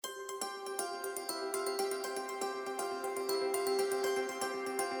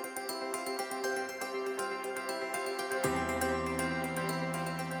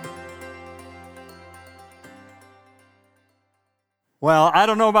Well, I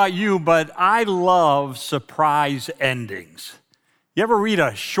don't know about you, but I love surprise endings. You ever read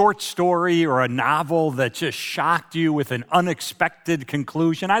a short story or a novel that just shocked you with an unexpected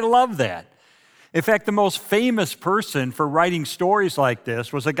conclusion? I love that. In fact, the most famous person for writing stories like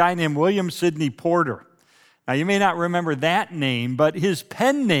this was a guy named William Sidney Porter. Now, you may not remember that name, but his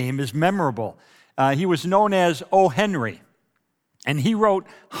pen name is memorable. He was known as O. Henry. And he wrote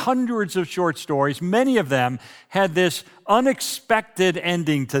hundreds of short stories. Many of them had this unexpected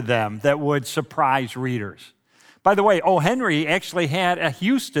ending to them that would surprise readers. By the way, O. Henry actually had a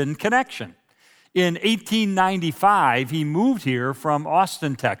Houston connection. In 1895, he moved here from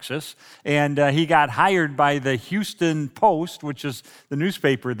Austin, Texas, and he got hired by the Houston Post, which is the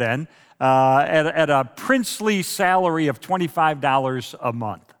newspaper then, at a princely salary of $25 a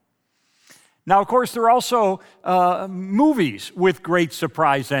month. Now, of course, there are also movies with great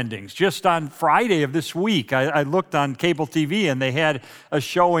surprise endings. Just on Friday of this week, I looked on cable TV, and they had a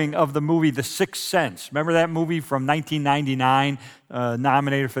showing of the movie The Sixth Sense. Remember that movie from 1999,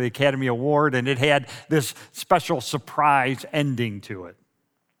 nominated for the Academy Award, and it had this special surprise ending to it.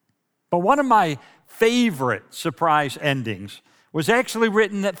 But one of my favorite surprise endings was actually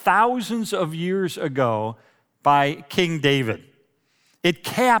written thousands of years ago by King David. It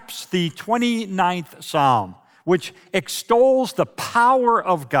caps the 29th Psalm, which extols the power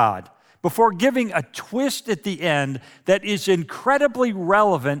of God before giving a twist at the end that is incredibly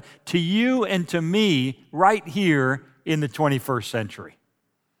relevant to you and to me right here in the 21st century.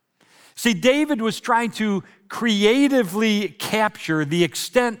 See, David was trying to creatively capture the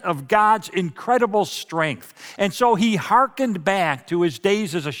extent of God's incredible strength. And so he hearkened back to his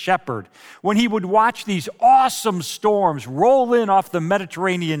days as a shepherd when he would watch these awesome storms roll in off the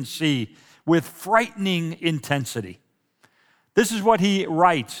Mediterranean Sea with frightening intensity. This is what he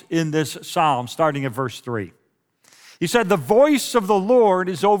writes in this psalm, starting at verse 3. He said, "The voice of the Lord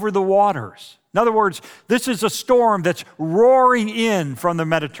is over the waters." In other words, this is a storm that's roaring in from the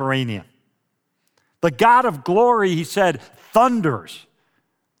Mediterranean. The God of glory, he said, thunders.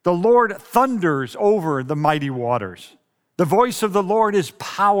 The Lord thunders over the mighty waters. The voice of the Lord is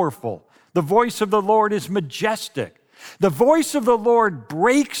powerful. The voice of the Lord is majestic. The voice of the Lord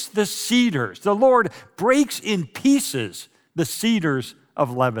breaks the cedars. The Lord breaks in pieces the cedars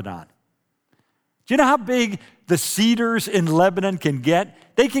of Lebanon. Do you know how big the cedars in Lebanon can get?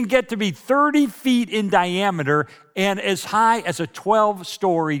 They can get to be 30 feet in diameter and as high as a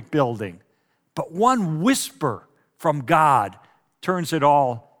 12-story building. But one whisper from God turns it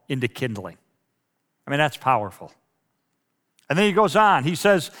all into kindling. I mean, that's powerful. And then he goes on. He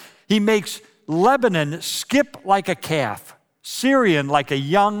says, he makes Lebanon skip like a calf, Syrian like a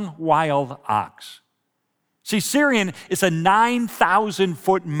young wild ox. See, Syrian is a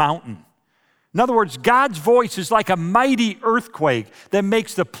 9,000-foot mountain. In other words, God's voice is like a mighty earthquake that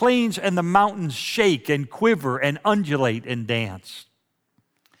makes the plains and the mountains shake and quiver and undulate and dance.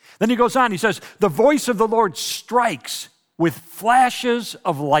 Then he goes on, he says, the voice of the Lord strikes with flashes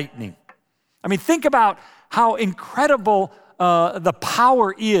of lightning. I mean, think about how incredible the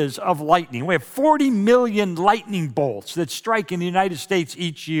power is of lightning. We have 40 million lightning bolts that strike in the United States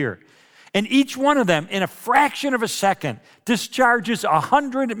each year. And each one of them, in a fraction of a second, discharges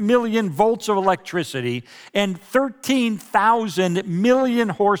 100 million volts of electricity and 13,000 million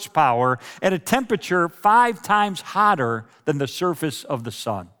horsepower at a temperature 5 times hotter than the surface of the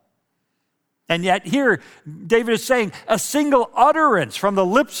sun. And yet here, David is saying, a single utterance from the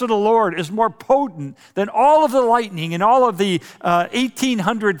lips of the Lord is more potent than all of the lightning and all of the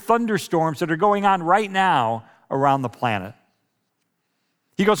 1,800 thunderstorms that are going on right now around the planet.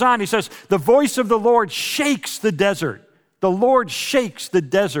 He goes on, he says, the voice of the Lord shakes the desert. The Lord shakes the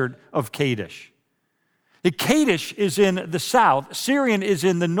desert of Kadesh. Kadesh is in the south, Syrian is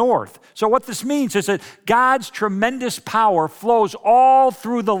in the north. So what this means is that God's tremendous power flows all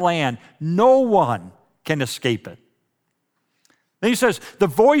through the land. No one can escape it. Then he says, the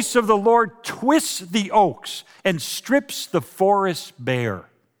voice of the Lord twists the oaks and strips the forests bare.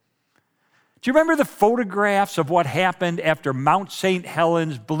 Do you remember the photographs of what happened after Mount St.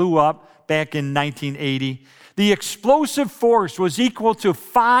 Helens blew up back in 1980? The explosive force was equal to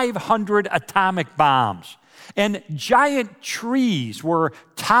 500 atomic bombs. And giant trees were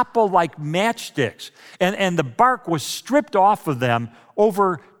toppled like matchsticks. And the bark was stripped off of them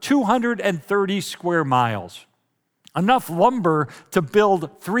over 230 square miles. Enough lumber to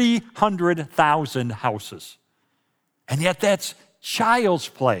build 300,000 houses. And yet that's child's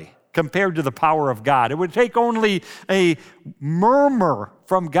play compared to the power of God. It would take only a murmur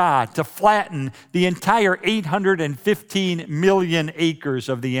from God to flatten the entire 815 million acres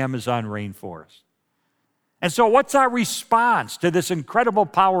of the Amazon rainforest. And so what's our response to this incredible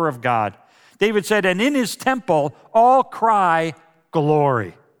power of God? David said, and in his temple all cry,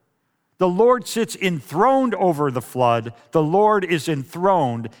 glory. The Lord sits enthroned over the flood. The Lord is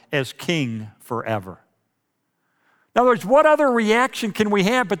enthroned as king forever. In other words, what other reaction can we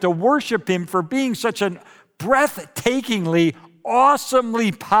have but to worship him for being such a breathtakingly,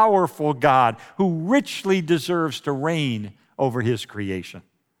 awesomely powerful God who richly deserves to reign over his creation?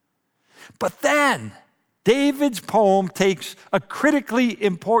 But then, David's poem takes a critically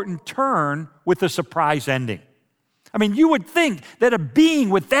important turn with a surprise ending. I mean, you would think that a being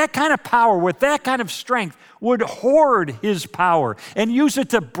with that kind of power, with that kind of strength, would hoard his power and use it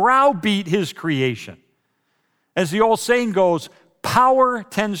to browbeat his creation. As the old saying goes, power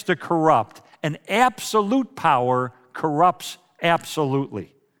tends to corrupt, and absolute power corrupts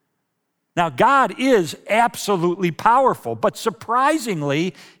absolutely. Now, God is absolutely powerful, but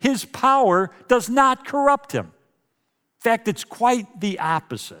surprisingly, his power does not corrupt him. In fact, it's quite the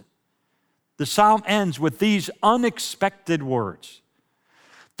opposite. The psalm ends with these unexpected words.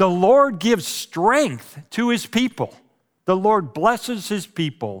 The Lord gives strength to his people. The Lord blesses his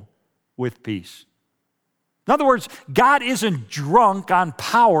people with peace. In other words, God isn't drunk on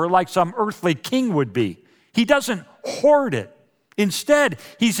power like some earthly king would be. He doesn't hoard it. Instead,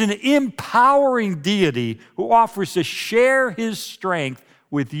 he's an empowering deity who offers to share his strength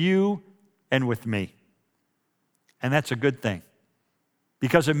with you and with me. And that's a good thing,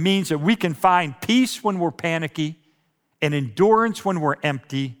 because it means that we can find peace when we're panicky, and endurance when we're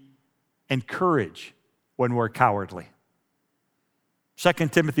empty, and courage when we're cowardly. 2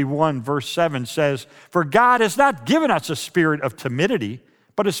 Timothy 1 verse 7 says, "For God has not given us a spirit of timidity,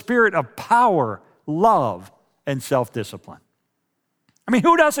 but a spirit of power, love, and self-discipline." I mean,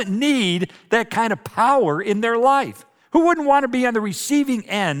 who doesn't need that kind of power in their life? Who wouldn't want to be on the receiving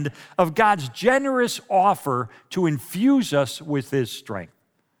end of God's generous offer to infuse us with his strength?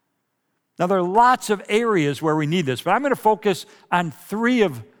 Now, there are lots of areas where we need this, but I'm going to focus on 3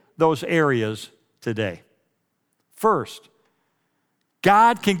 of those areas today. First,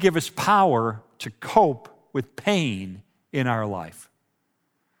 God can give us power to cope with pain in our life.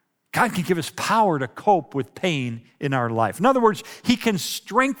 God can give us power to cope with pain in our life. In other words, he can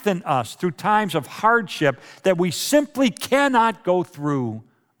strengthen us through times of hardship that we simply cannot go through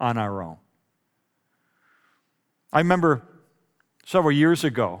on our own. I remember several years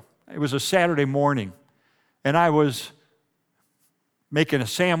ago, it was a Saturday morning, and I was making a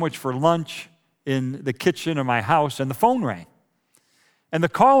sandwich for lunch in the kitchen of my house, and the phone rang. And the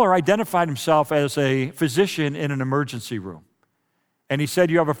caller identified himself as a physician in an emergency room. And he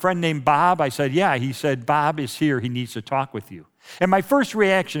said, "You have a friend named Bob?" I said, "Yeah." He said, "Bob is here. He needs to talk with you." And my first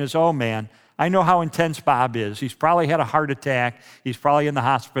reaction is, oh man, I know how intense Bob is. He's probably had a heart attack. He's probably in the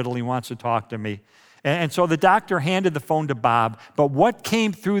hospital. He wants to talk to me. And so the doctor handed the phone to Bob, but what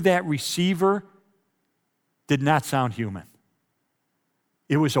came through that receiver did not sound human.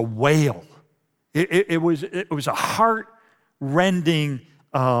 It was a wail. It was a heart-rending,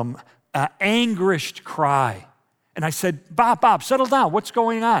 anguished cry. And I said, Bob, settle down. What's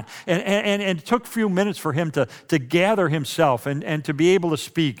going on? And it took a few minutes for him to gather himself and to be able to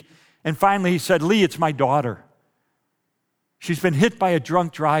speak. And finally he said, "Lee, it's my daughter. She's been hit by a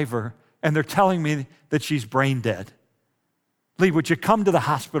drunk driver, and they're telling me that she's brain dead. Lee, would you come to the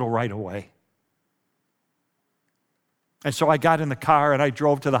hospital right away?" And so I got in the car and I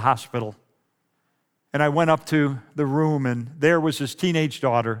drove to the hospital. And I went up to the room, and there was his teenage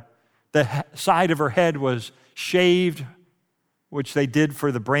daughter. The side of her head was shaved, which they did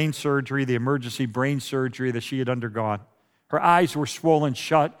for the brain surgery, the emergency brain surgery that she had undergone. Her eyes were swollen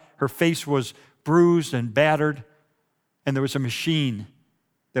shut. Her face was bruised and battered. And there was a machine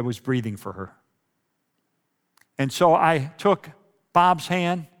that was breathing for her. And so I took Bob's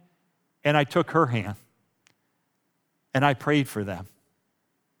hand, and I took her hand, and I prayed for them.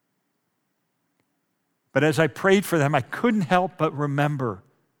 But as I prayed for them, I couldn't help but remember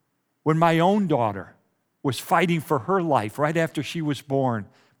when my own daughter was fighting for her life right after she was born.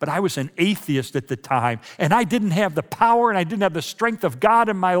 But I was an atheist at the time, and I didn't have the power and I didn't have the strength of God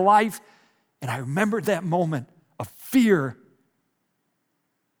in my life. And I remembered that moment of fear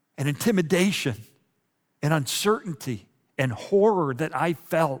and intimidation and uncertainty and horror that I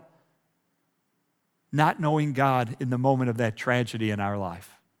felt not knowing God in the moment of that tragedy in our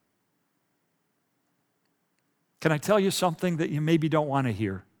life. Can I tell you something that you maybe don't want to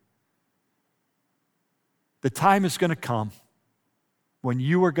hear? The time is going to come when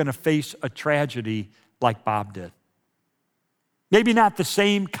you are going to face a tragedy like Bob did. Maybe not the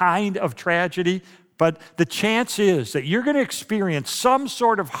same kind of tragedy, but the chance is that you're going to experience some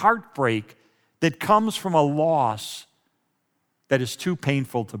sort of heartbreak that comes from a loss that is too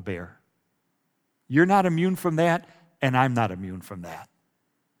painful to bear. You're not immune from that, and I'm not immune from that.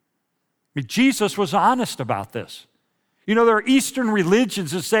 I mean, Jesus was honest about this. You know, there are Eastern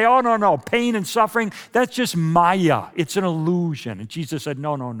religions that say, oh, no, pain and suffering, that's just Maya. It's an illusion. And Jesus said,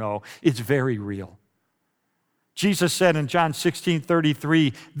 no, it's very real. Jesus said in John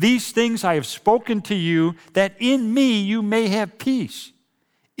 16:33, these things I have spoken to you, that in me you may have peace.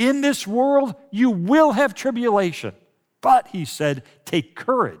 In this world you will have tribulation. But, he said, take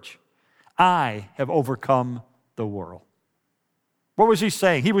courage. I have overcome the world. What was he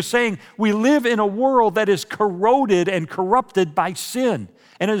saying? He was saying we live in a world that is corroded and corrupted by sin.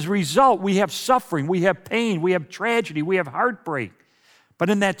 And as a result, we have suffering, we have pain, we have tragedy, we have heartbreak. But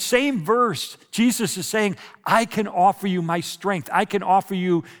in that same verse, Jesus is saying, I can offer you my strength. I can offer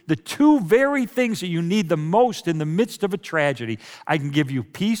you the two very things that you need the most in the midst of a tragedy. I can give you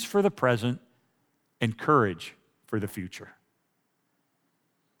peace for the present and courage for the future.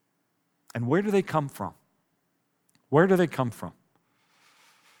 And where do they come from? Where do they come from?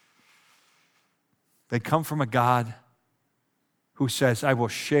 They come from a God who says, I will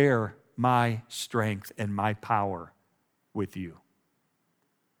share my strength and my power with you.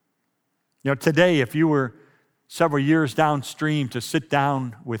 You know, today, if you were several years downstream to sit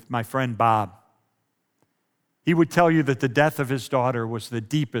down with my friend Bob, he would tell you that the death of his daughter was the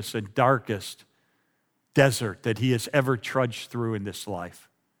deepest and darkest desert that he has ever trudged through in this life.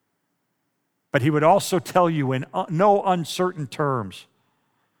 But he would also tell you in no uncertain terms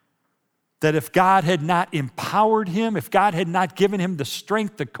that if God had not empowered him, if God had not given him the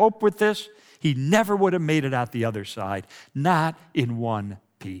strength to cope with this, he never would have made it out the other side, not in one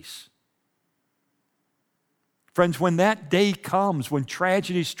piece. Friends, when that day comes, when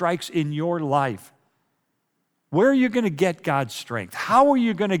tragedy strikes in your life, where are you going to get God's strength? How are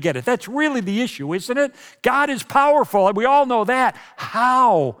you going to get it? That's really the issue, isn't it? God is powerful, and we all know that.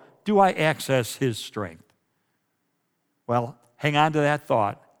 How do I access his strength? Well, hang on to that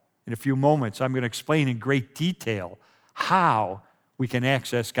thought. In a few moments, I'm going to explain in great detail how we can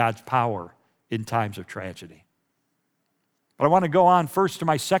access God's power in times of tragedy. But I want to go on first to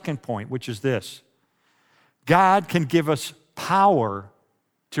my second point, which is this. God can give us power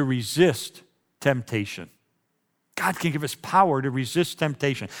to resist temptation. God can give us power to resist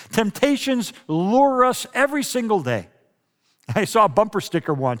temptation. Temptations lure us every single day. I saw a bumper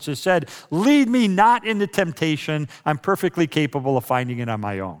sticker once that said, lead me not into temptation. I'm perfectly capable of finding it on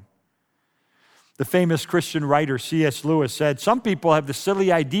my own. The famous Christian writer C.S. Lewis said, some people have the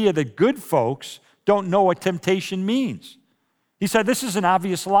silly idea that good folks don't know what temptation means. He said, this is an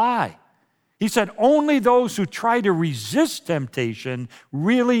obvious lie. He said, only those who try to resist temptation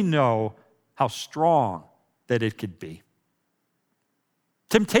really know how strong that it could be.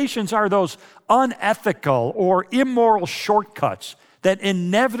 Temptations are those unethical or immoral shortcuts that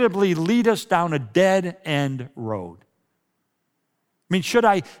inevitably lead us down a dead-end road. I mean, should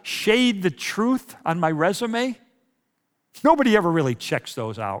I shade the truth on my resume? Nobody ever really checks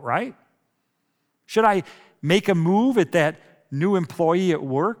those out, right? Should I make a move at that new employee at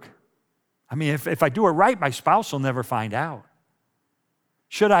work? I mean, if I do it right, my spouse will never find out.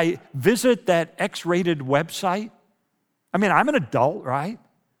 Should I visit that X-rated website? I mean, I'm an adult, right?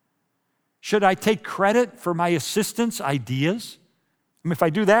 Should I take credit for my assistant's ideas? I mean, if I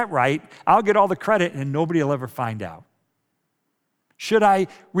do that right, I'll get all the credit and nobody will ever find out. Should I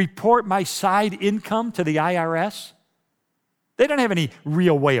report my side income to the IRS? They don't have any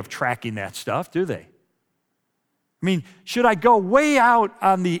real way of tracking that stuff, do they? I mean, should I go way out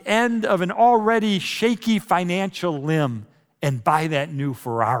on the end of an already shaky financial limb and buy that new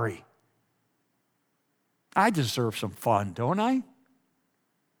Ferrari? I deserve some fun, don't I?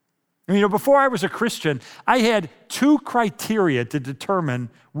 I mean, before I was a Christian, I had two criteria to determine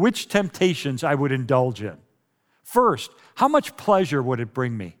which temptations I would indulge in. First, how much pleasure would it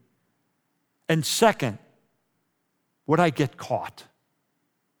bring me? And second, would I get caught?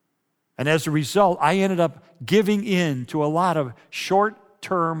 And as a result, I ended up giving in to a lot of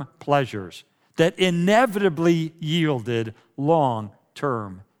short-term pleasures that inevitably yielded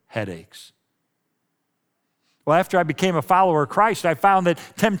long-term headaches. Well, after I became a follower of Christ, I found that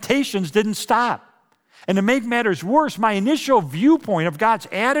temptations didn't stop. And to make matters worse, my initial viewpoint of God's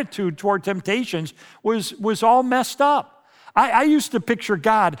attitude toward temptations was all messed up. I used to picture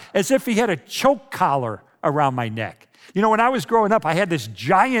God as if he had a choke collar around my neck. You know, when I was growing up, I had this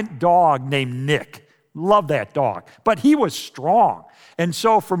giant dog named Nick. Love that dog. But he was strong. And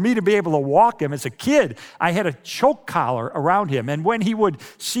so for me to be able to walk him as a kid, I had a choke collar around him. And when he would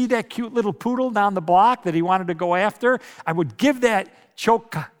see that cute little poodle down the block that he wanted to go after, I would give that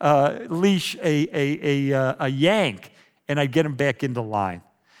choke leash a yank, and I'd get him back into line.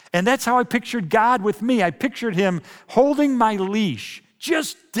 And that's how I pictured God with me. I pictured him holding my leash,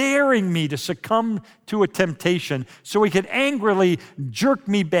 just daring me to succumb to a temptation so he could angrily jerk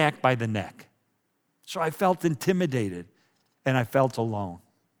me back by the neck. So I felt intimidated and I felt alone.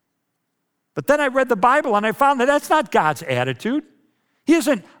 But then I read the Bible and I found that that's not God's attitude. He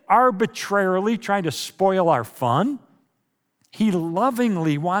isn't arbitrarily trying to spoil our fun. He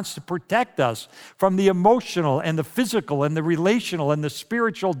lovingly wants to protect us from the emotional and the physical and the relational and the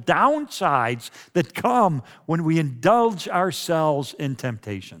spiritual downsides that come when we indulge ourselves in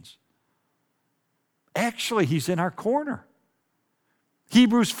temptations. Actually, he's in our corner.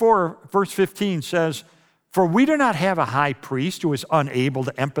 Hebrews 4, verse 15 says, "For we do not have a high priest who is unable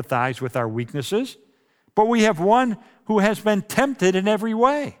to empathize with our weaknesses, but we have one who has been tempted in every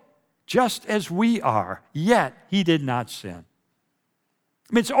way, just as we are, yet he did not sin."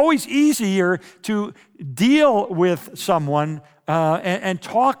 I mean, it's always easier to deal with someone and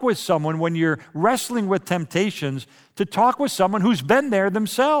talk with someone when you're wrestling with temptations, to talk with someone who's been there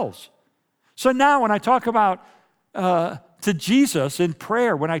themselves. So now when I talk about to Jesus in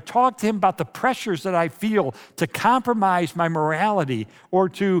prayer, when I talk to him about the pressures that I feel to compromise my morality or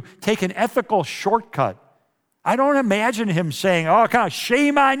to take an ethical shortcut, I don't imagine him saying, "Oh, God,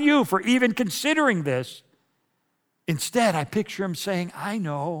 shame on you for even considering this." Instead, I picture him saying, I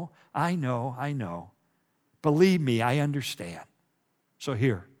know. Believe me, I understand. So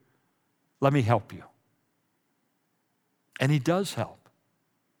here, let me help you." And he does help.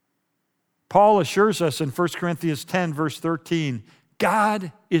 Paul assures us in 1 Corinthians 10, verse 13,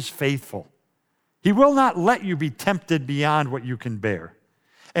 God is faithful. He will not let you be tempted beyond what you can bear.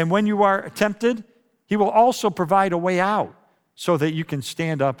 And when you are tempted, he will also provide a way out so that you can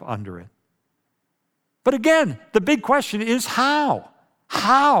stand up under it. But again, the big question is how?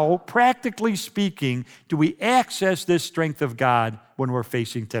 How, practically speaking, do we access this strength of God when we're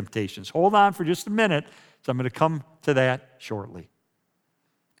facing temptations? Hold on for just a minute, so I'm going to come to that shortly.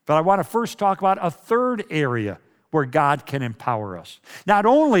 But I want to first talk about a third area where God can empower us. Not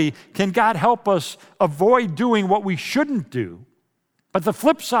only can God help us avoid doing what we shouldn't do, but the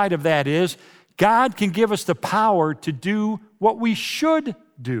flip side of that is God can give us the power to do what we should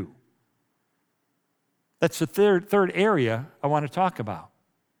do. That's the third area I want to talk about.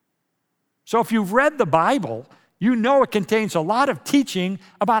 So if you've read the Bible, you know it contains a lot of teaching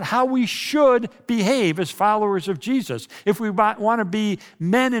about how we should behave as followers of Jesus if we want to be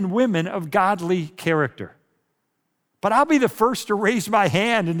men and women of godly character. But I'll be the first to raise my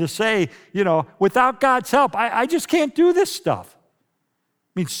hand and to say, without God's help, I just can't do this stuff.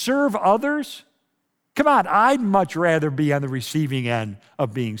 I mean, serve others? Come on, I'd much rather be on the receiving end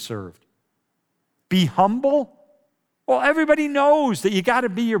of being served. Be humble? Well, everybody knows that you got to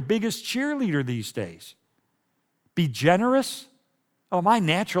be your biggest cheerleader these days. Be generous? Oh, my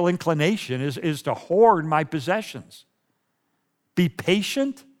natural inclination is to hoard my possessions. Be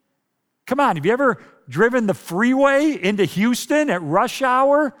patient? Come on, have you ever driven the freeway into Houston at rush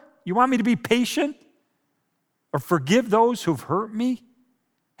hour? You want me to be patient? Or forgive those who've hurt me?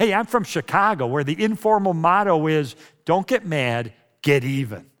 Hey, I'm from Chicago, where the informal motto is, don't get mad, get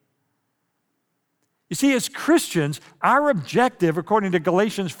even. You see, as Christians, our objective, according to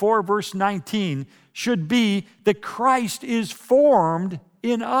Galatians 4, verse 19, should be that Christ is formed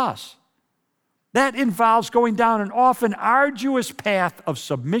in us. That involves going down an often arduous path of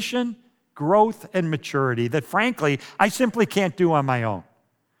submission, growth, and maturity that, frankly, I simply can't do on my own.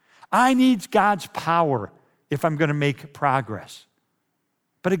 I need God's power if I'm going to make progress.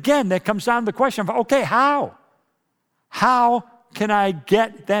 But again, that comes down to the question of, okay, how? How can I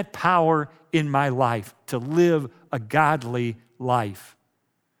get that power in my life to live a godly life?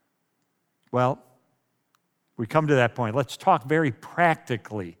 Well, we come to that point. Let's talk very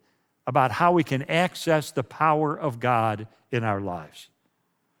practically about how we can access the power of God in our lives.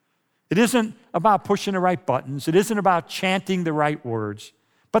 It isn't about pushing the right buttons. It isn't about chanting the right words.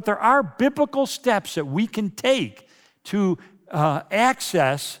 But there are biblical steps that we can take to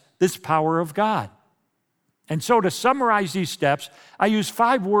access this power of God. And so to summarize these steps, I use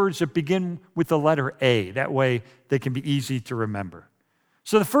 5 words that begin with the letter A. That way they can be easy to remember.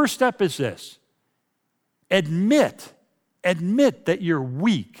 So the first step is this. Admit that you're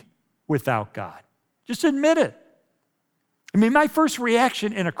weak without God. Just admit it. I mean, my first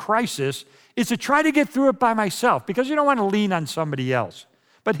reaction in a crisis is to try to get through it by myself because you don't want to lean on somebody else.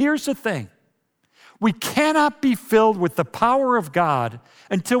 But here's the thing. We cannot be filled with the power of God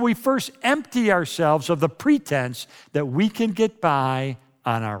until we first empty ourselves of the pretense that we can get by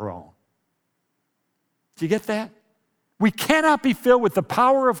on our own. Do you get that? We cannot be filled with the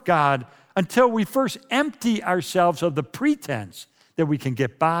power of God until we first empty ourselves of the pretense that we can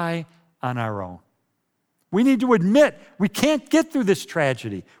get by on our own. We need to admit we can't get through this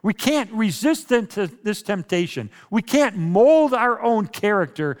tragedy. We can't resist this temptation. We can't mold our own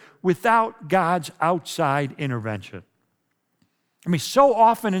character without God's outside intervention. I mean, so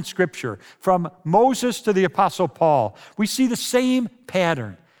often in Scripture, from Moses to the Apostle Paul, we see the same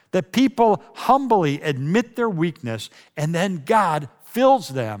pattern, that people humbly admit their weakness, and then God fills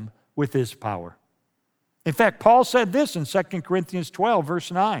them with his power. In fact, Paul said this in 2 Corinthians 12,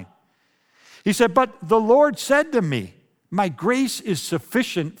 verse 9. He said, "But the Lord said to me, my grace is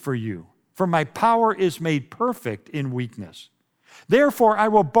sufficient for you, for my power is made perfect in weakness. Therefore, I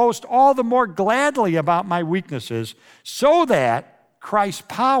will boast all the more gladly about my weaknesses, so that Christ's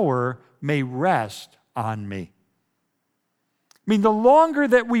power may rest on me." I mean, the longer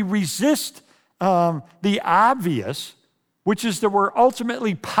that we resist the obvious, which is that we're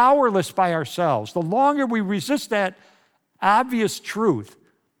ultimately powerless by ourselves, the longer we resist that obvious truth,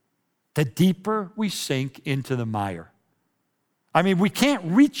 the deeper we sink into the mire. I mean, we can't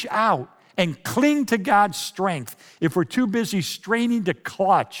reach out and cling to God's strength if we're too busy straining to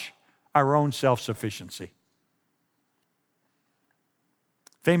clutch our own self-sufficiency.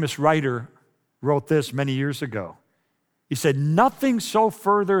 Famous writer wrote this many years ago. He said, "Nothing so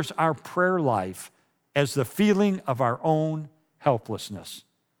furthers our prayer life as the feeling of our own helplessness.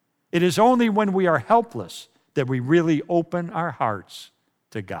 It is only when we are helpless that we really open our hearts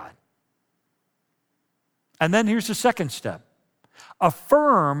to God." And then here's the second step.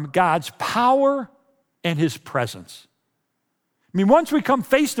 Affirm God's power and his presence. I mean, once we come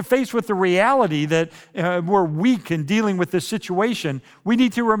face to face with the reality that we're weak in dealing with this situation, we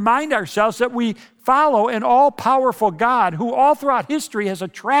need to remind ourselves that we follow an all-powerful God who all throughout history has a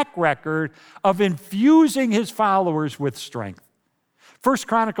track record of infusing his followers with strength. 1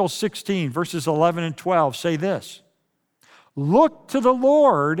 Chronicles 16, verses 11 and 12 say this, "Look to the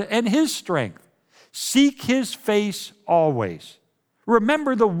Lord and his strength. Seek his face always.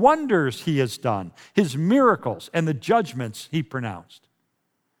 Remember the wonders he has done, his miracles, and the judgments he pronounced."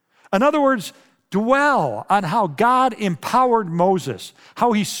 In other words, dwell on how God empowered Moses,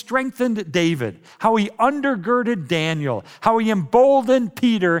 how he strengthened David, how he undergirded Daniel, how he emboldened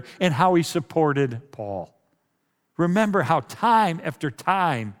Peter, and how he supported Paul. Remember how time after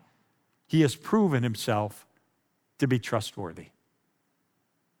time he has proven himself to be trustworthy.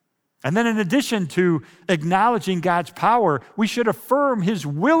 And then in addition to acknowledging God's power, we should affirm his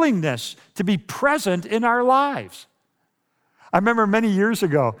willingness to be present in our lives. I remember many years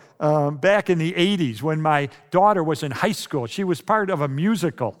ago, back in the 80s, when my daughter was in high school, she was part of a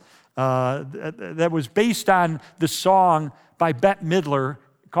musical that was based on the song by Bette Midler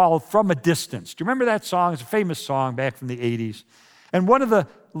called "From a Distance." Do you remember that song? It's a famous song back from the 80s. And one of the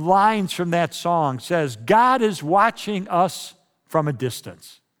lines from that song says, "God is watching us from a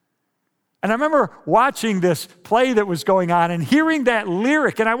distance." And I remember watching this play that was going on and hearing that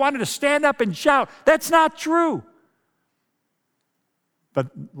lyric, and I wanted to stand up and shout, "That's not true." But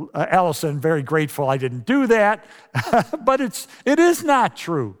Allison, very grateful I didn't do that. But it is not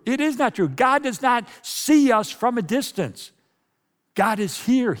true. It is not true. God does not see us from a distance. God is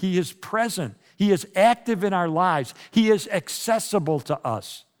here. He is present. He is active in our lives. He is accessible to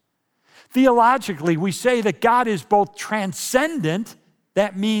us. Theologically, we say that God is both transcendent,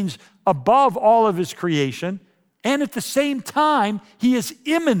 that means above all of his creation, and at the same time, he is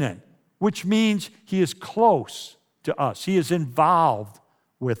immanent, which means he is close to us. He is involved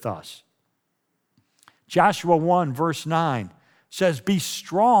with us. Joshua 1, verse 9 says, "Be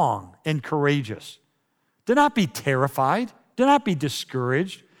strong and courageous. Do not be terrified. Do not be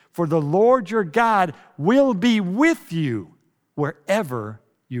discouraged, for the Lord your God will be with you wherever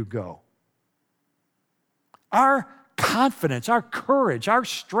you go." Our confidence, our courage, our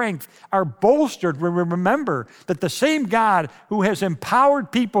strength are bolstered when we remember that the same God who has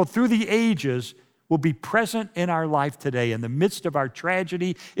empowered people through the ages will be present in our life today, in the midst of our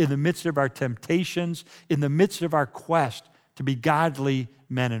tragedy, in the midst of our temptations, in the midst of our quest to be godly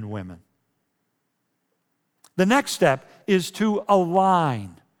men and women. The next step is to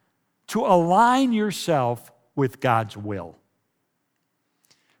align yourself with God's will.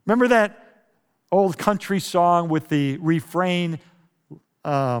 Remember that old country song with the refrain,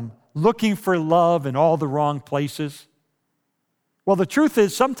 "Looking for love in all the wrong places"? Well, the truth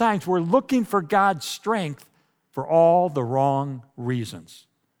is sometimes we're looking for God's strength for all the wrong reasons.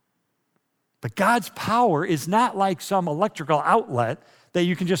 But God's power is not like some electrical outlet that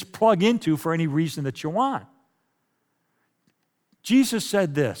you can just plug into for any reason that you want. Jesus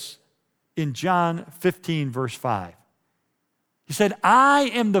said this in John 15, verse 5. He said,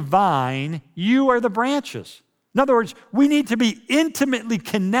 I am the vine, you are the branches. In other words, we need to be intimately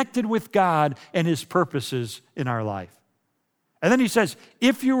connected with God and his purposes in our life. And then he says,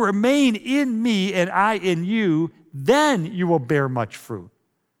 if you remain in me and I in you, then you will bear much fruit.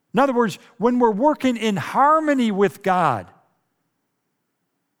 In other words, when we're working in harmony with God,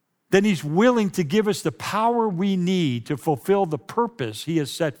 then he's willing to give us the power we need to fulfill the purpose he has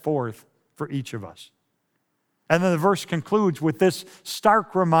set forth for each of us. And then the verse concludes with this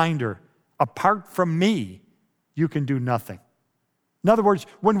stark reminder, apart from me, you can do nothing. In other words,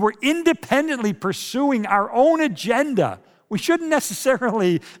 when we're independently pursuing our own agenda, we shouldn't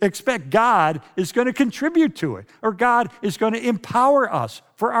necessarily expect God is going to contribute to it or God is going to empower us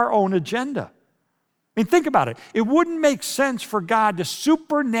for our own agenda. I mean, think about it. It wouldn't make sense for God to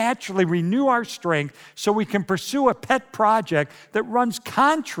supernaturally renew our strength so we can pursue a pet project that runs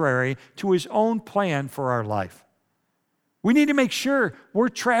contrary to his own plan for our life. We need to make sure we're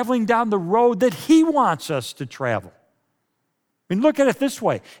traveling down the road that he wants us to travel. I mean, look at it this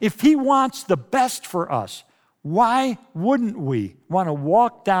way. If he wants the best for us, why wouldn't we want to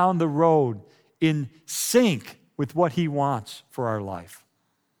walk down the road in sync with what he wants for our life?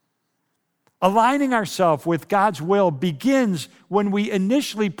 Aligning ourselves with God's will begins when we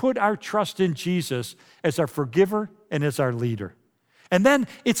initially put our trust in Jesus as our forgiver and as our leader. And then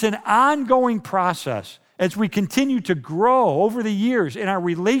it's an ongoing process as we continue to grow over the years in our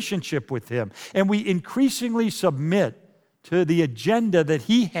relationship with him, and we increasingly submit to the agenda that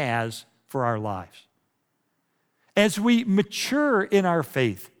he has for our lives. As we mature in our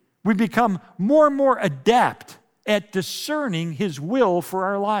faith, we become more and more adept at discerning his will for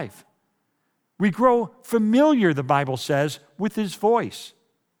our life. We grow familiar, the Bible says, with his voice.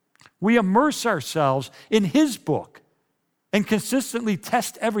 We immerse ourselves in his book and consistently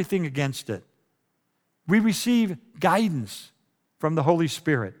test everything against it. We receive guidance from the Holy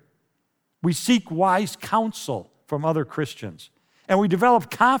Spirit. We seek wise counsel from other Christians. And we develop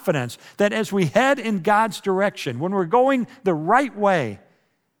confidence that as we head in God's direction, when we're going the right way,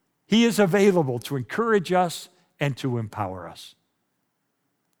 he is available to encourage us and to empower us.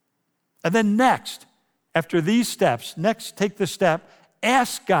 And then next, after these steps, take the step,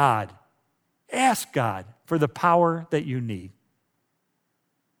 ask God for the power that you need.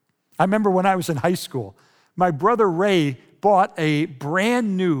 I remember when I was in high school, my brother Ray bought a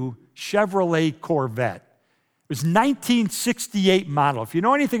brand new Chevrolet Corvette. It was 1968 model. If you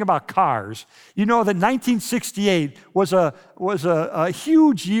know anything about cars, you know that 1968 was a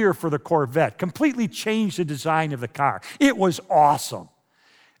huge year for the Corvette, completely changed the design of the car. It was awesome.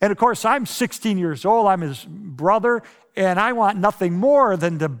 And of course, I'm 16 years old, I'm his brother, and I want nothing more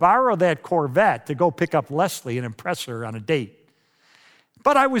than to borrow that Corvette to go pick up Leslie and impress her on a date.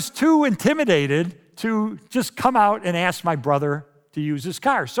 But I was too intimidated to just come out and ask my brother to use his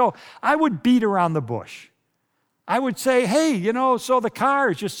car. So I would beat around the bush. I would say, hey, so the car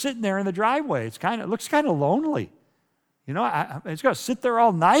is just sitting there in the driveway. It looks kind of lonely. It's going to sit there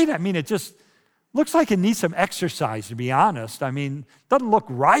all night. I mean, it just looks like it needs some exercise, to be honest. I mean, it doesn't look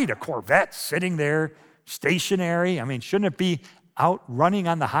right, a Corvette sitting there stationary. I mean, shouldn't it be out running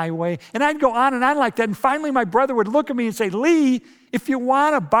on the highway? And I'd go on and on like that. And finally, my brother would look at me and say, Lee, if you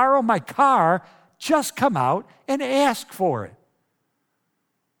want to borrow my car, just come out and ask for it.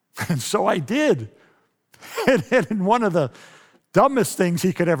 And so I did. And one of the dumbest things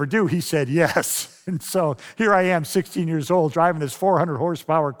he could ever do, he said yes. And so here I am, 16 years old, driving this 400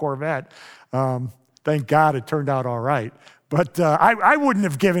 horsepower Corvette. Thank God it turned out all right. But I wouldn't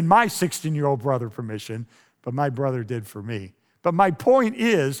have given my 16-year-old brother permission, but my brother did for me. But my point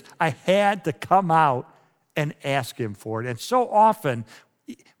is, I had to come out and ask him for it. And so often,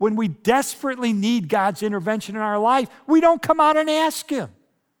 when we desperately need God's intervention in our life, we don't come out and ask him.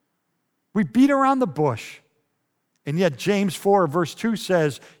 We beat around the bush. And yet James 4 verse 2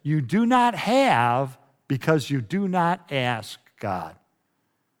 says, you do not have because you do not ask God.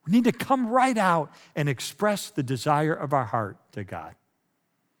 We need to come right out and express the desire of our heart to God.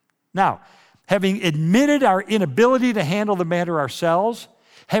 Now, having admitted our inability to handle the matter ourselves,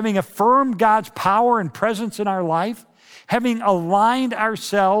 having affirmed God's power and presence in our life, having aligned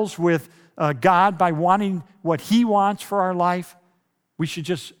ourselves with God by wanting what he wants for our life, we should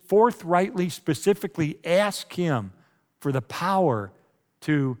just forthrightly, specifically ask him for the power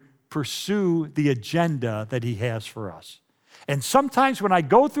to pursue the agenda that he has for us. And sometimes when I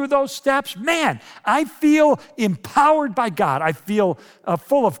go through those steps, man, I feel empowered by God. I feel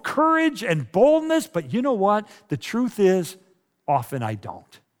full of courage and boldness, but you know what? The truth is, often I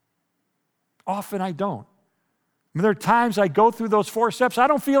don't. Often I don't. I mean, there are times I go through those 4 steps, I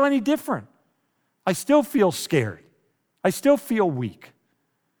don't feel any different. I still feel scared. I still feel weak.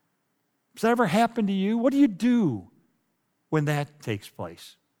 Does that ever happen to you? What do you do when that takes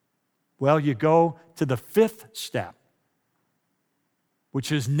place? Well, you go to the fifth step,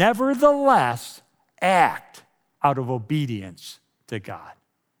 which is nevertheless act out of obedience to God.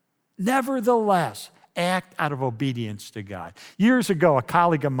 Nevertheless, act out of obedience to God. Years ago, a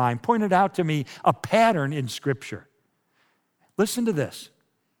colleague of mine pointed out to me a pattern in Scripture. Listen to this.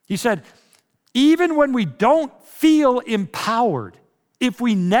 He said, even when we don't feel empowered, if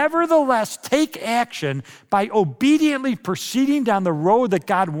we nevertheless take action by obediently proceeding down the road that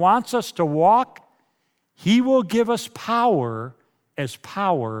God wants us to walk, He will give us power as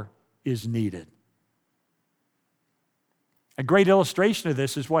power is needed. A great illustration of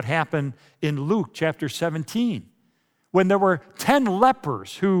this is what happened in Luke chapter 17, when there were 10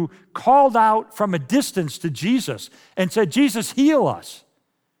 lepers who called out from a distance to Jesus and said, Jesus, heal us.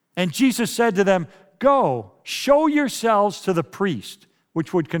 And Jesus said to them, go, show yourselves to the priest,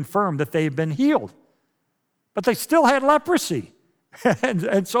 which would confirm that they had been healed. But they still had leprosy.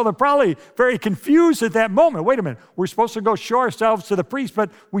 and so they're probably very confused at that moment. Wait a minute, we're supposed to go show ourselves to the priest, but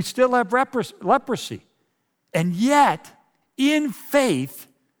we still have leprosy. And yet, in faith,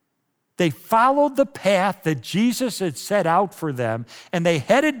 they followed the path that Jesus had set out for them, and they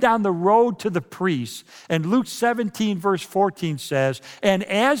headed down the road to the priest. And Luke 17, verse 14 says, and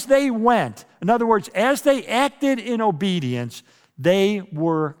as they went, in other words, as they acted in obedience, they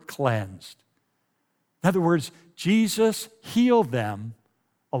were cleansed. In other words, Jesus healed them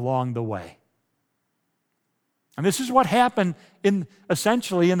along the way. And this is what happened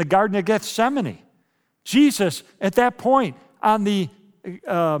essentially in the Garden of Gethsemane. Jesus, at that point, on the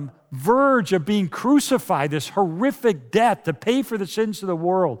verge of being crucified, this horrific death to pay for the sins of the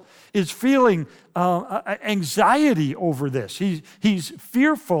world, is feeling anxiety over this. He's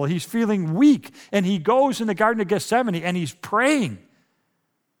fearful, he's feeling weak, and he goes in the Garden of Gethsemane and he's praying.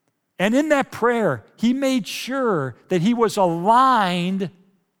 And in that prayer, he made sure that he was aligned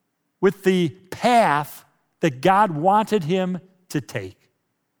with the path that God wanted him to take.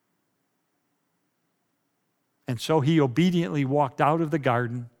 And so he obediently walked out of the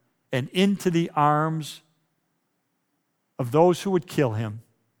garden and into the arms of those who would kill him.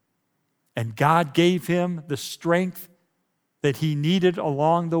 And God gave him the strength that he needed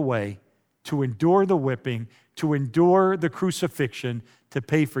along the way to endure the whipping, to endure the crucifixion, to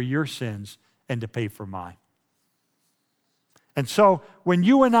pay for your sins and to pay for mine. And so when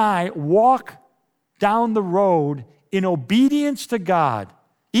you and I walk down the road in obedience to God,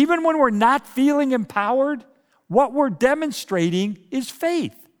 even when we're not feeling empowered, what we're demonstrating is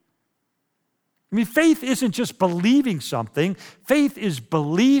faith. I mean, faith isn't just believing something. Faith is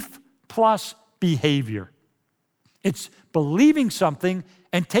belief plus behavior. It's believing something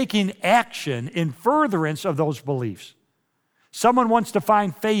and taking action in furtherance of those beliefs. Someone once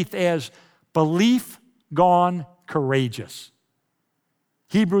defined faith as belief gone courageous.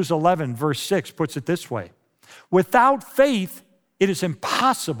 Hebrews 11, verse 6 puts it this way. Without faith, it is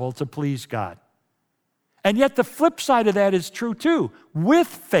impossible to please God. And yet the flip side of that is true too. With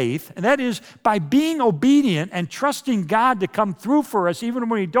faith, and that is by being obedient and trusting God to come through for us even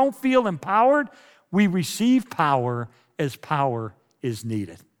when we don't feel empowered, we receive power as power is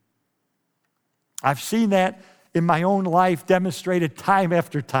needed. I've seen that in my own life demonstrated time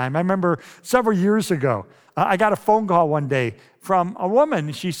after time. I remember several years ago, I got a phone call one day from a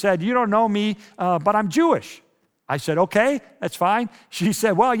woman. She said, you don't know me, but I'm Jewish. I said, okay, that's fine. She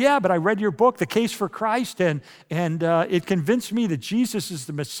said, well, yeah, but I read your book, The Case for Christ, and it convinced me that Jesus is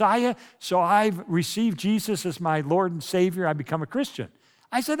the Messiah, so I've received Jesus as my Lord and Savior. I become a Christian.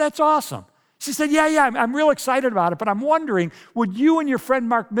 I said, that's awesome. She said, yeah, I'm real excited about it, but I'm wondering, would you and your friend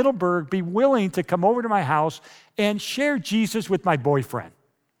Mark Middleberg be willing to come over to my house and share Jesus with my boyfriend?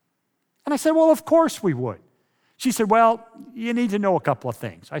 And I said, well, of course we would. She said, well, you need to know a couple of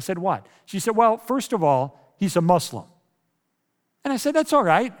things. I said, what? She said, well, first of all, he's a Muslim. And I said, that's all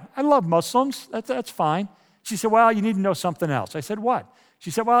right. I love Muslims. That's fine. She said, well, you need to know something else. I said, what? She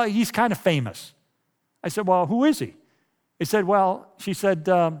said, well, he's kind of famous. I said, well, who is he? She said,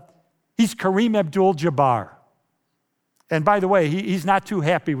 he's Kareem Abdul-Jabbar. And by the way, he's not too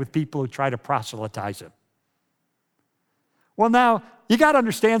happy with people who try to proselytize him. Well, now, you got to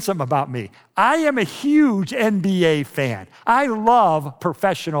understand something about me. I am a huge NBA fan. I love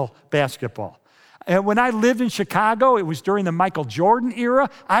professional basketball. And when I lived in Chicago, it was during the Michael Jordan era.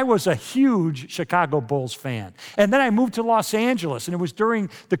 I was a huge Chicago Bulls fan. And then I moved to Los Angeles, and it was during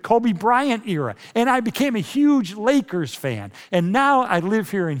the Kobe Bryant era. And I became a huge Lakers fan. And now I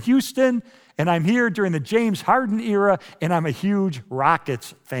live here in Houston, and I'm here during the James Harden era, and I'm a huge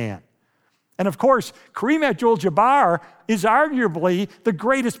Rockets fan. And of course, Kareem Abdul-Jabbar is arguably the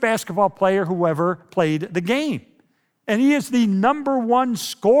greatest basketball player who ever played the game. And he is the number one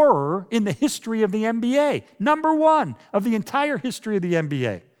scorer in the history of the NBA. Number one of the entire history of the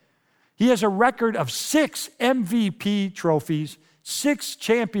NBA. He has a record of 6 MVP trophies, 6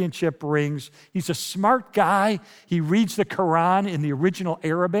 championship rings. He's a smart guy. He reads the Quran in the original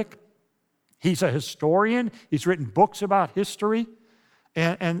Arabic. He's a historian. He's written books about history.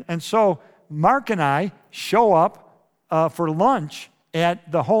 And so Mark and I show up for lunch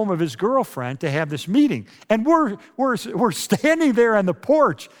at the home of his girlfriend to have this meeting. And we're standing there on the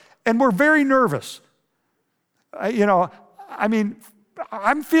porch, and we're very nervous.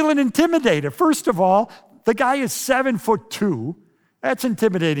 I'm feeling intimidated. First of all, the guy is 7'2". That's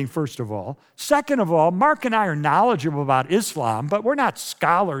intimidating, first of all. Second of all, Mark and I are knowledgeable about Islam, but we're not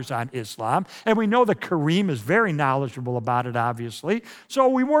scholars on Islam. And we know that Kareem is very knowledgeable about it, obviously. So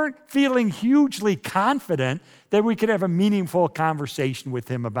we weren't feeling hugely confident that we could have a meaningful conversation with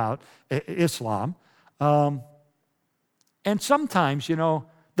him about Islam. And sometimes,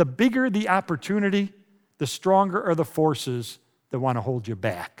 the bigger the opportunity, the stronger are the forces that want to hold you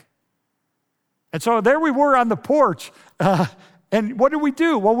back. And so there we were on the porch. And what did we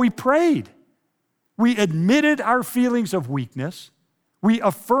do? Well, we prayed. We admitted our feelings of weakness. We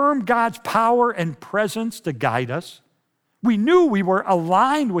affirmed God's power and presence to guide us. We knew we were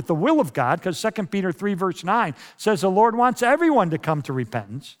aligned with the will of God because 2 Peter 3 verse 9 says the Lord wants everyone to come to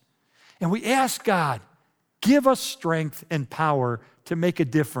repentance. And we asked God, give us strength and power to make a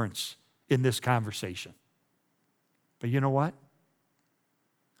difference in this conversation. But you know what?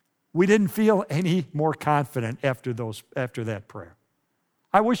 We didn't feel any more confident after that prayer.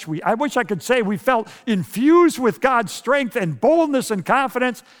 I wish I could say we felt infused with God's strength and boldness and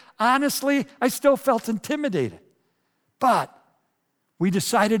confidence. Honestly, I still felt intimidated. But we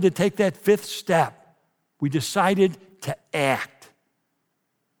decided to take that 5th step. We decided to act.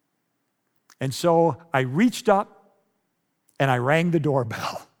 And so I reached up and I rang the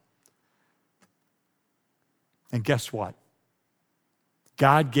doorbell. And guess what?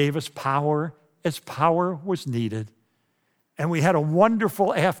 God gave us power as power was needed. And we had a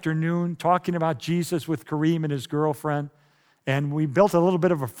wonderful afternoon talking about Jesus with Kareem and his girlfriend. And we built a little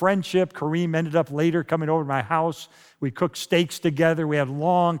bit of a friendship. Kareem ended up later coming over to my house. We cooked steaks together. We had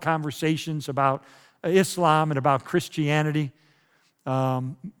long conversations about Islam and about Christianity.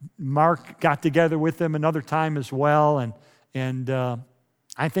 Mark got together with them another time as well. And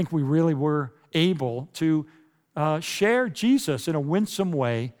I think we really were able to share Jesus in a winsome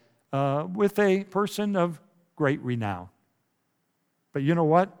way with a person of great renown. But you know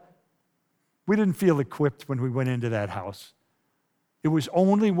what? We didn't feel equipped when we went into that house. It was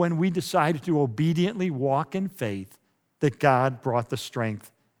only when we decided to obediently walk in faith that God brought the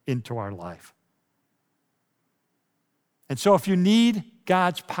strength into our life. And so if you need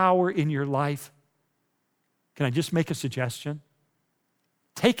God's power in your life, can I just make a suggestion?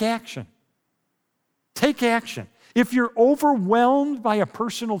 Take action. Take action. If you're overwhelmed by a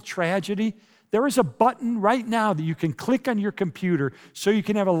personal tragedy, there is a button right now that you can click on your computer so you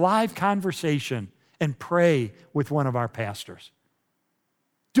can have a live conversation and pray with one of our pastors.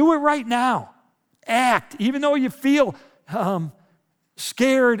 Do it right now. Act. Even though you feel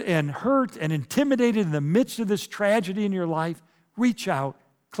scared and hurt and intimidated in the midst of this tragedy in your life, reach out,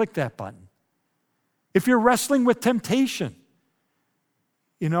 click that button. If you're wrestling with temptation,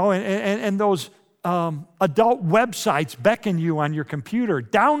 and those adult websites beckon you on your computer,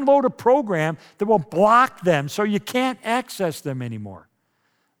 download a program that will block them so you can't access them anymore.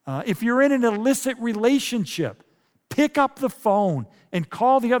 If you're in an illicit relationship, pick up the phone and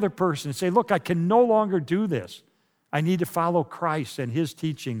call the other person and say, look, I can no longer do this. I need to follow Christ and his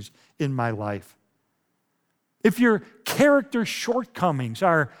teachings in my life. If your character shortcomings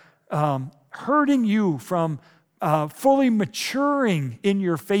are hurting you from fully maturing in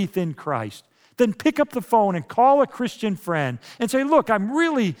your faith in Christ, then pick up the phone and call a Christian friend and say, look, I'm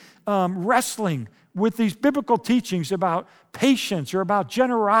really wrestling with these biblical teachings about patience or about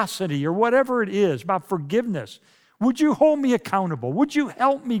generosity or whatever it is, about forgiveness. Would you hold me accountable? Would you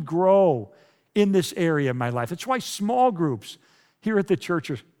help me grow in this area of my life? That's why small groups here at the church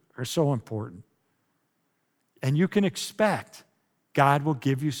are so important. And you can expect God will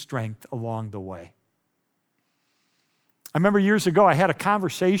give you strength along the way. I remember years ago I had a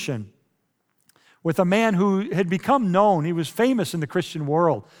conversation with a man who had become known. He was famous in the Christian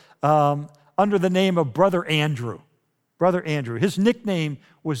world under the name of Brother Andrew. Brother Andrew. His nickname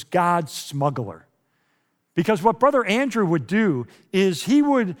was God's Smuggler. Because what Brother Andrew would do is he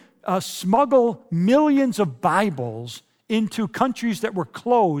would smuggle millions of Bibles into countries that were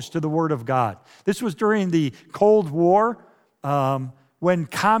closed to the Word of God. This was during the Cold War, when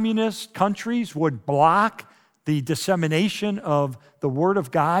communist countries would block the dissemination of the Word of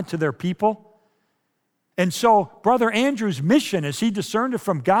God to their people. And so Brother Andrew's mission, as he discerned it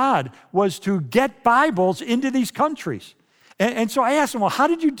from God, was to get Bibles into these countries. And so I asked him, well, how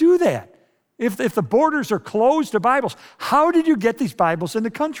did you do that? If the borders are closed to Bibles, how did you get these Bibles into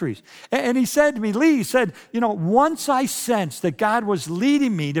countries? And he said to me, Lee, he said, once I sensed that God was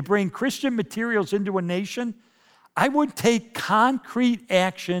leading me to bring Christian materials into a nation, I would take concrete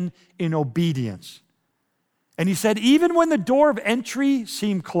action in obedience. And he said, even when the door of entry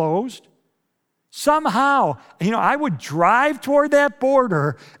seemed closed, somehow, I would drive toward that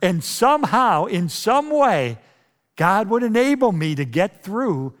border, and somehow, in some way, God would enable me to get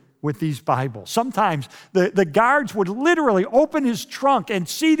through with these Bibles. Sometimes the guards would literally open his trunk and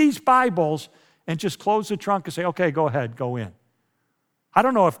see these Bibles and just close the trunk and say, okay, go ahead, go in. I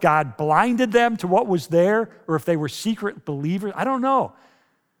don't know if God blinded them to what was there or if they were secret believers. I don't know.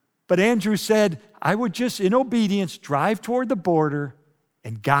 But Andrew said, I would just, in obedience, drive toward the border,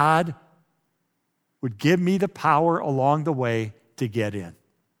 and God would give me the power along the way to get in.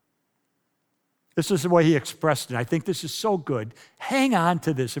 This is the way he expressed it. I think this is so good. Hang on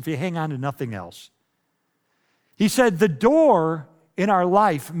to this if you hang on to nothing else. He said, the door in our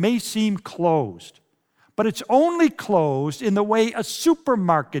life may seem closed, but it's only closed in the way a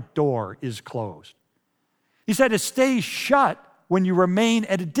supermarket door is closed. He said, it stays shut when you remain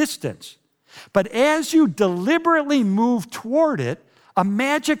at a distance. But as you deliberately move toward it, a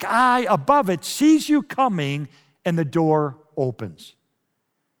magic eye above it sees you coming, and the door opens.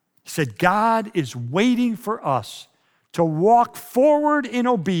 He said, God is waiting for us to walk forward in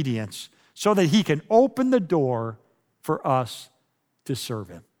obedience so that he can open the door for us to serve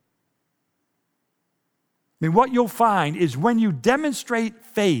him. What you'll find is when you demonstrate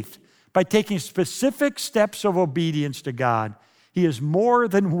faith by taking specific steps of obedience to God, he is more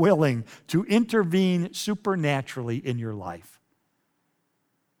than willing to intervene supernaturally in your life.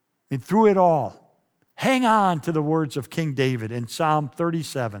 And through it all, hang on to the words of King David in Psalm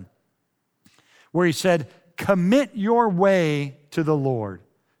 37, where he said, commit your way to the Lord.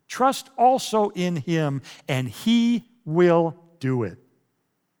 Trust also in him, and he will do it.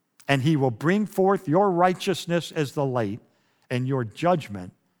 And he will bring forth your righteousness as the light and your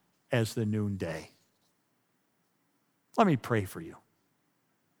judgment as the noonday. Let me pray for you.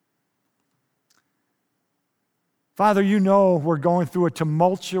 Father, you know we're going through a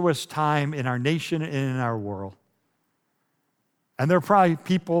tumultuous time in our nation and in our world. And there are probably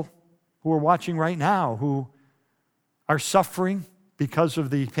people who are watching right now who are suffering because of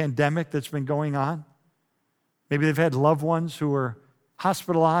the pandemic that's been going on. Maybe they've had loved ones who are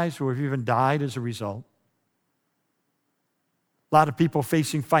hospitalized or have even died as a result. A lot of people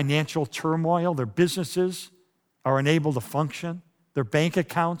facing financial turmoil. Their businesses are unable to function. Their bank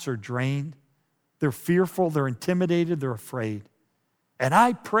accounts are drained. They're fearful, they're intimidated, they're afraid. And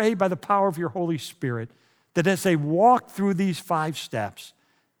I pray by the power of your Holy Spirit that as they walk through these 5 steps,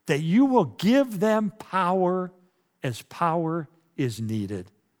 that you will give them power as power is needed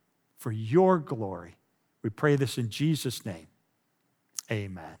for your glory. We pray this in Jesus' name.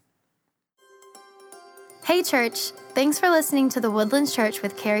 Amen. Hey, church. Thanks for listening to the Woodlands Church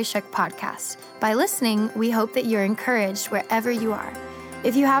with Carrie Shook podcast. By listening, we hope that you're encouraged wherever you are.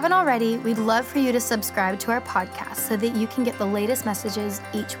 If you haven't already, we'd love for you to subscribe to our podcast so that you can get the latest messages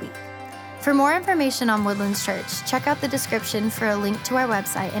each week. For more information on Woodlands Church, check out the description for a link to our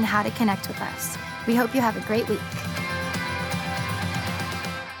website and how to connect with us. We hope you have a great week.